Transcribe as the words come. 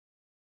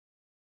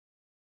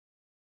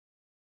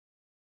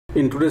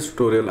In today's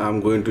tutorial,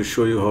 I'm going to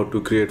show you how to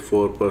create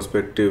 4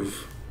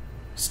 perspective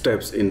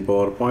steps in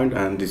PowerPoint,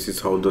 and this is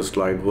how the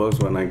slide works.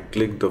 When I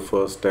click, the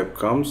first step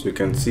comes. You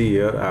can see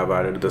here I have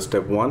added the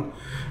step 1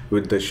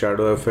 with the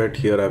shadow effect.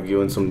 Here I've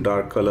given some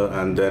dark color,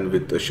 and then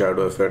with the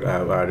shadow effect I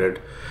have added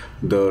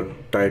the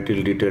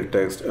title detail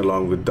text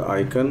along with the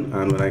icon.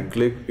 And when I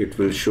click, it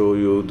will show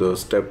you the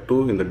step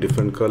 2 in the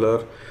different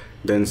color,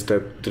 then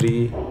step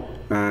 3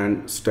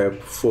 and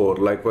step 4.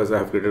 Likewise, I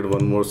have created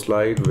one more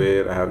slide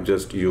where I have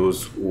just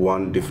used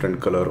one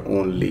different color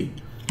only.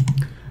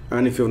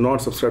 And if you have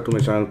not subscribed to my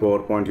channel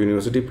PowerPoint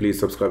University, please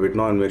subscribe it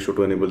now and make sure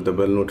to enable the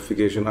bell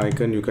notification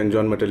icon. You can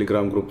join my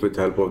Telegram group with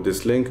help of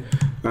this link,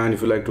 and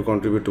if you like to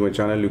contribute to my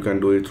channel, you can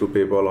do it through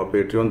PayPal or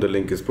Patreon. The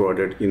link is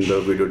provided in the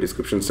video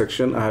description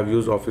section. I have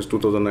used Office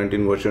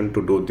 2019 version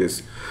to do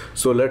this.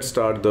 So let's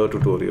start the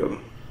tutorial.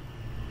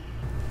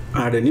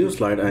 Add a new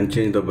slide and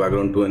change the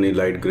background to any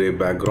light gray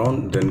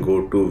background. Then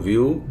go to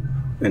View,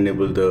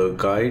 enable the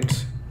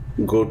guides,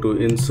 go to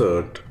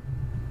Insert,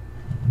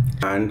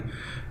 and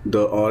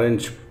the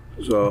orange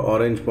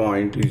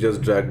point, you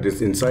just drag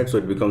this inside so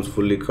it becomes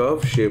fully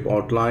curved. Shape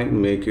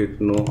outline, make it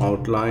no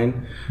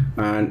outline,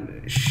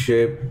 and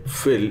shape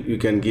fill, you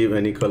can give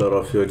any color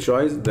of your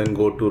choice. Then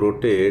go to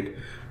rotate.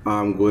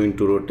 I'm going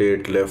to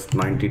rotate left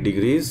 90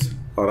 degrees.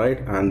 All right,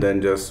 and then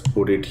just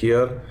put it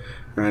here.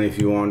 And if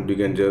you want, you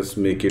can just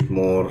make it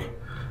more,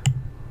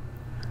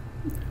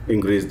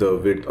 increase the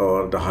width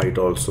or the height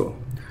also.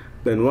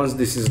 Then once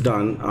this is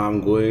done,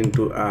 I'm going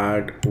to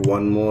add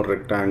one more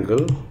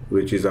rectangle,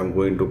 which is I'm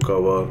going to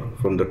cover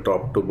from the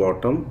top to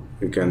bottom.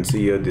 You can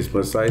see here this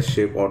much size.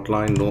 Shape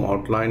outline, no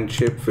outline.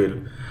 Shape fill,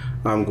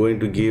 I'm going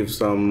to give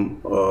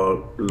some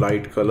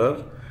light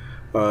color.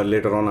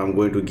 Later on I'm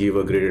going to give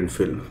a gradient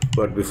fill,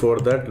 but before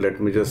that, let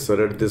me just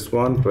select this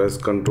one, press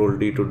Ctrl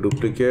D to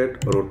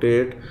duplicate,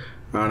 rotate,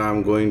 and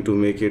I'm going to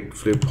make it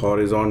flip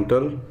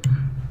horizontal,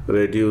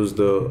 reduce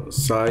the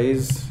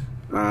size,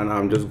 and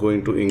I'm just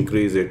going to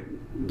increase it,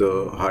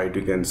 the height.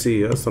 You can see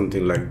here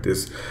something like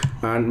this,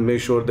 and make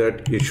sure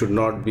that it should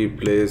not be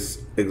placed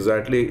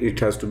exactly,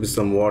 it has to be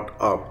somewhat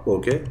up,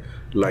 okay,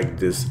 like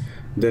this.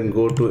 Then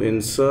go to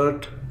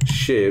Insert,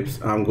 Shapes.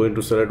 I'm going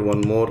to select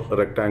one more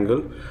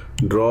rectangle,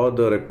 draw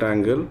the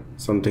rectangle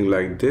something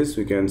like this.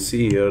 You can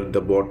see here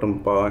the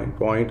bottom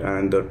point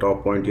and the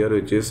top point here,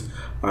 which is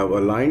I've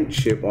aligned.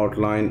 Shape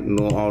outline,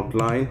 no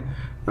outline,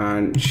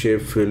 and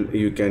shape fill,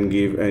 you can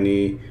give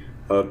any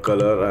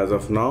color as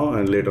of now,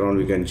 and later on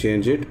we can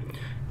change it.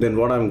 Then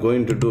what I'm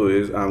going to do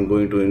is I'm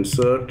going to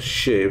Insert,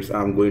 Shapes.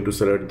 I'm going to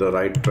select the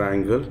right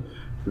triangle,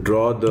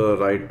 draw the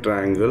right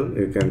triangle.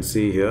 You can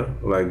see here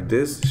like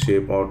this.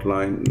 Shape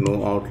outline,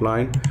 no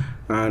outline,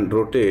 and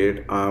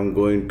rotate. I'm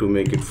going to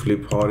make it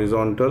flip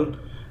horizontal,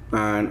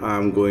 and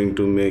I'm going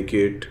to make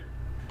it,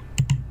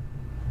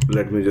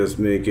 let me just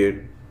make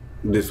it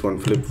this one,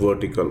 flip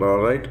vertical. All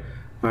right,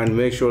 and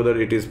make sure that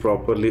it is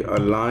properly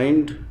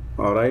aligned.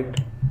 All right,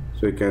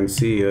 so you can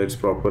see here it's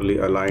properly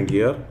aligned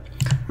here.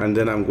 And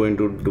then I'm going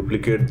to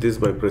duplicate this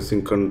by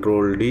pressing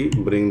Ctrl D,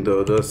 bring the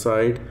other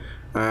side,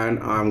 and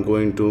I'm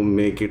going to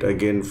make it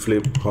again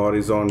flip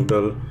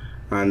horizontal,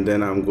 and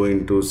then I'm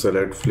going to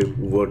select flip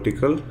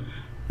vertical,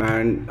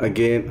 and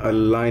again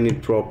align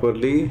it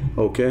properly.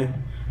 Okay,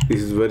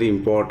 this is very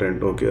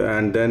important. Okay,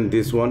 and then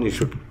this one, it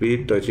should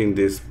be touching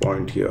this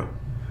point here.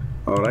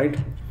 All right,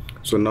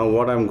 so now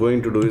what I'm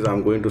going to do is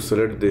I'm going to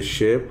select this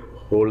shape,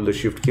 hold the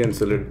shift key and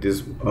select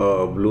this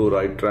blue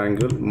right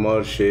triangle,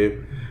 merge shape,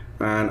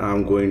 and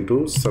I'm going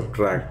to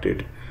subtract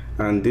it.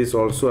 And this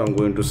also I'm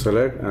going to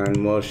select and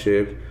merge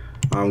shape,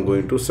 I'm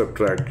going to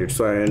subtract it.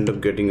 So I end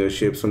up getting a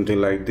shape something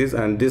like this.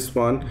 And this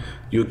one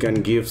you can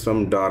give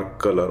some dark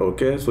color.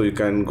 Okay, so you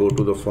can go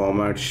to the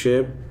format,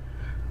 shape,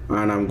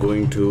 and I'm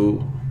going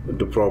to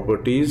the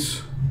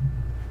properties.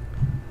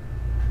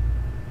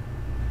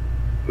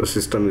 The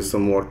system is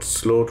somewhat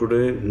slow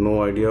today,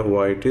 no idea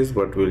why it is,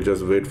 but we'll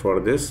just wait for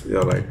this. Yeah,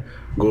 right,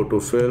 go to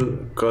fill,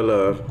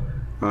 color,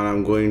 and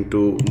I'm going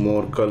to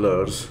more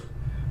colors,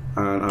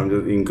 and I'm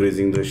just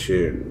increasing the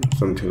shade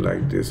something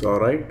like this. All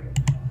right,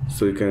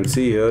 so you can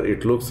see here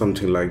it looks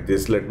something like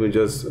this. Let me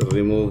just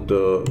remove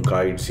the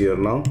guides here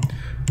now.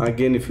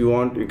 Again, if you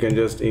want, you can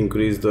just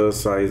increase the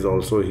size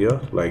also here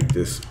like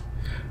this.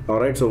 All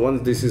right, so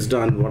once this is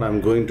done, what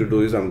I'm going to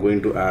do is I'm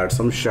going to add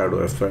some shadow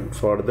effect.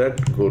 For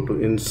that, go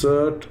to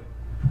Insert,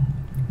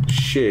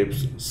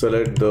 Shapes,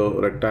 select the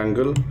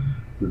rectangle,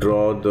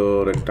 draw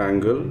the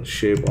rectangle,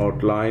 shape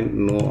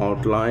outline, no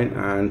outline,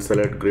 and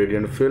select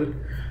gradient fill.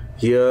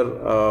 Here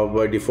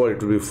by default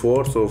it will be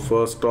 4, so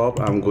first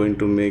top I'm going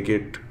to make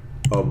it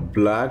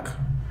black,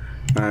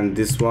 and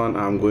this one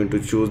I'm going to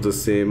choose the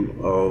same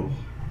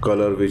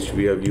color which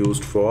we have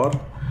used for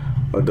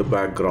the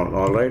background.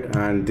 All right,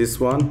 and this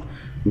one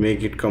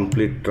make it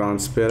complete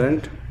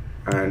transparent,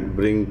 and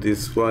bring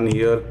this one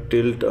here,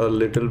 tilt a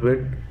little bit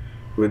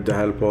with the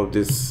help of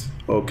this.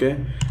 Okay,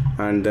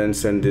 and then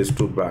send this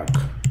to back.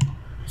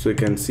 So you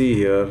can see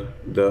here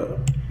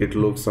it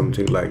looks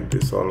something like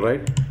this. All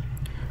right,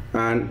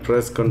 and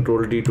press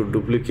Ctrl D to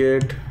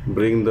duplicate,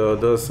 bring the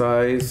other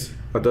size,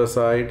 other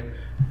side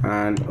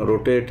and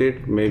rotate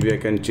it. Maybe I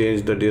can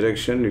change the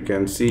direction, you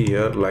can see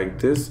here like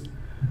this,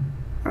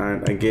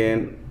 and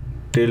again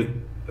tilt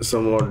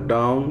somewhat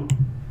down,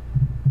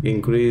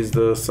 increase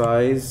the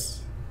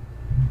size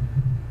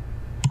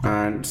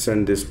and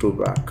send this to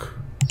back.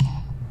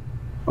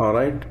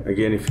 Alright,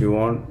 again if you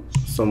want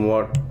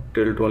somewhat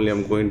tilt only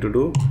I'm going to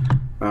do,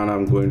 and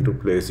I'm going to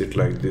place it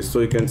like this.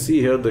 So you can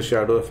see here the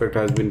shadow effect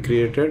has been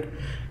created,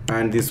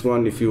 and this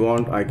one if you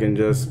want I can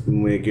just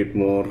make it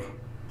more.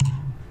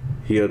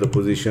 Here the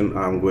position,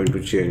 I'm going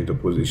to change the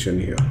position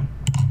here.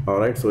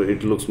 Alright, so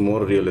it looks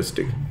more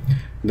realistic.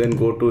 Then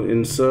go to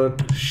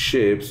insert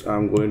shapes.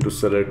 I'm going to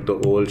select the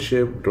oval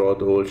shape, draw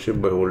the oval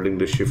shape by holding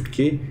the shift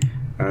key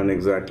and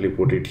exactly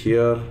put it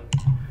here.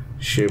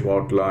 Shape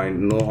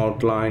outline, no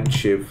outline,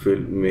 shape fill,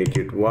 make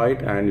it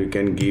white, and you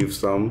can give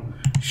some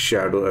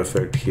shadow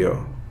effect here.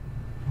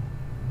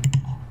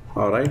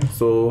 Alright,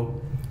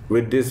 so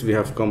with this we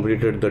have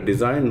completed the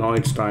design. Now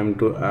it's time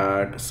to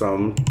add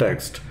some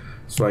text.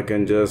 So I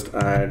can just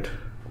add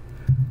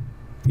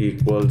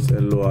equals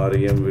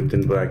LOREM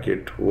within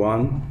bracket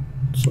 1.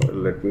 So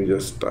let me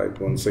just type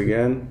once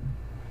again.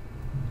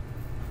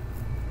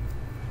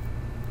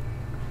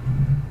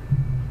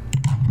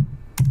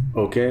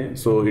 Okay,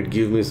 so it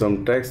gives me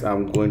some text.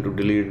 I'm going to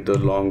delete the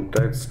long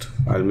text.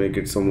 I'll make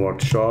it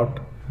somewhat short,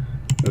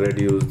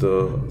 reduce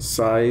the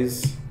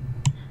size,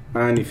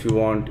 and if you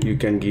want you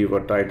can give a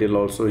title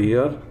also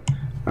here.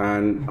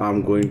 And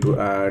I'm going to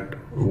add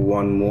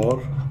one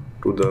more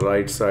to the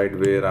right side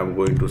where I'm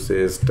going to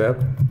say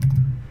step,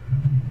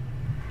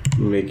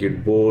 make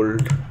it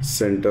bold,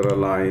 center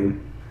align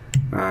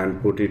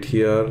and put it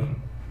here.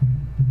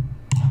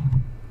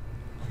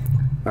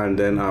 And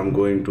then I'm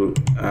going to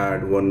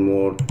add one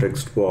more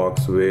text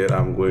box where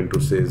I'm going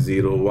to say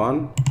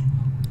 01,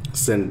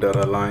 center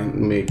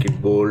align, make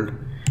it bold,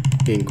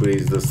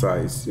 increase the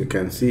size, you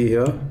can see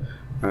here,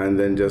 and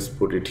then just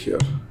put it here.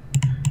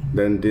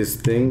 Then these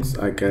things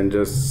I can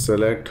just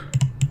select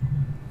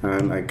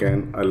and I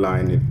can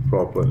align it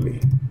properly.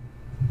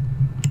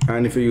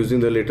 And if you're using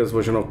the latest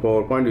version of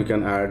PowerPoint, you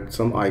can add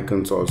some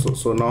icons also.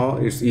 So now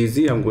it's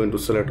easy. I'm going to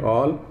select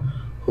all,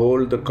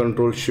 hold the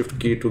Control Shift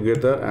key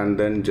together and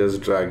then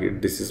just drag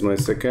it. This is my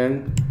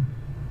second,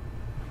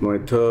 my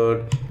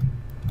third,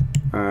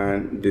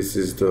 and this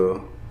is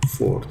the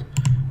fourth,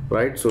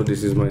 right? So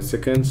this is my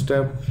second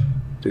step,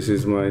 this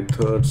is my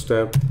third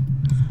step,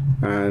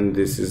 and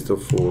this is the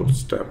fourth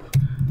step.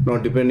 Now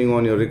depending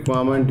on your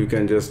requirement you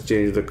can just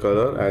change the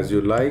color as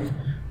you like,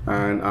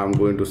 and I'm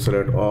going to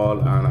select all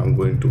and I'm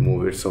going to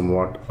move it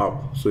somewhat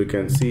up. So you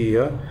can see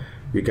here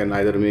you can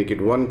either make it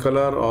one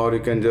color or you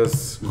can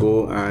just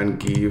go and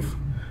give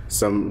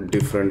some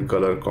different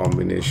color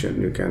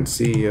combination. You can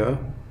see here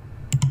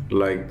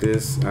like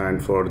this,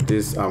 and for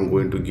this I'm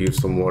going to give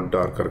somewhat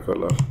darker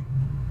color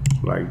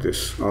like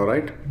this.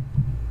 Alright,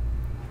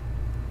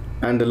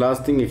 and the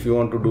last thing, if you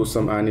want to do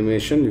some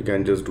animation you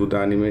can just do the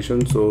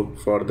animation. So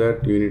for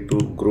that you need to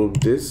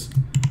group this.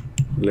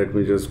 Let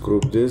me just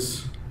group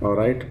this.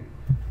 Alright,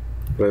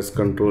 press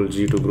Ctrl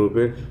G to group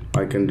it.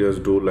 I can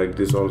just do like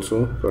this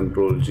also,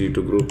 Ctrl G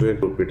to group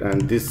it,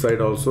 and this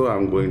side also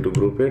I'm going to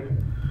group it.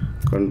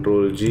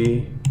 Ctrl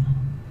G,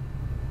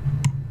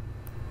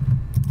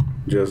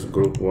 just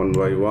group one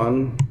by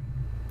one,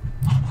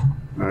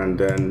 and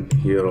then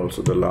here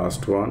also the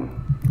last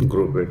one,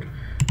 group it.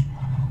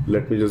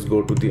 Let me just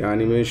go to the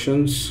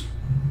animations,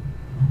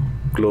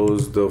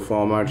 close the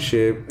format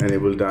shape,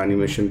 enable the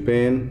animation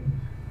pane,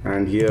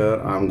 and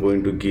here I'm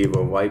going to give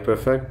a wipe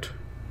effect.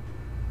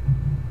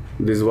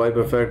 This wipe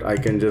effect I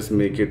can just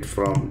make it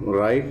from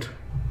right,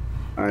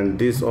 and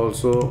this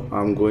also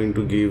I'm going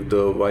to give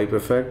the wipe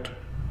effect.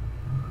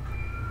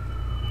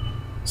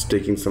 It's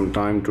taking some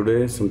time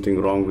today, something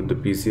wrong with the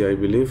PC I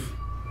believe.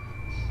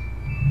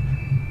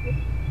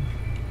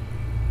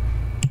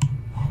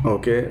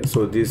 Okay,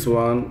 so this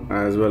one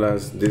as well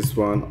as this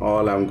one,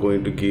 all I'm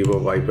going to give a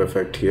wipe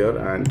effect here,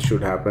 and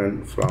should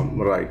happen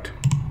from right,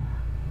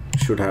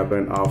 should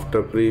happen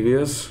after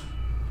previous,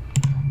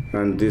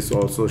 and this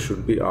also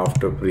should be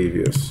after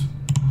previous.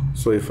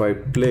 So if I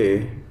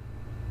play,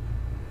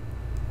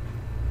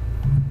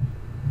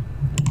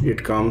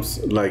 it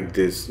comes like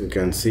this, you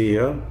can see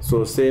here.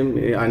 So same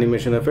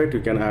animation effect you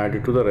can add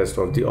it to the rest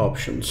of the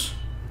options.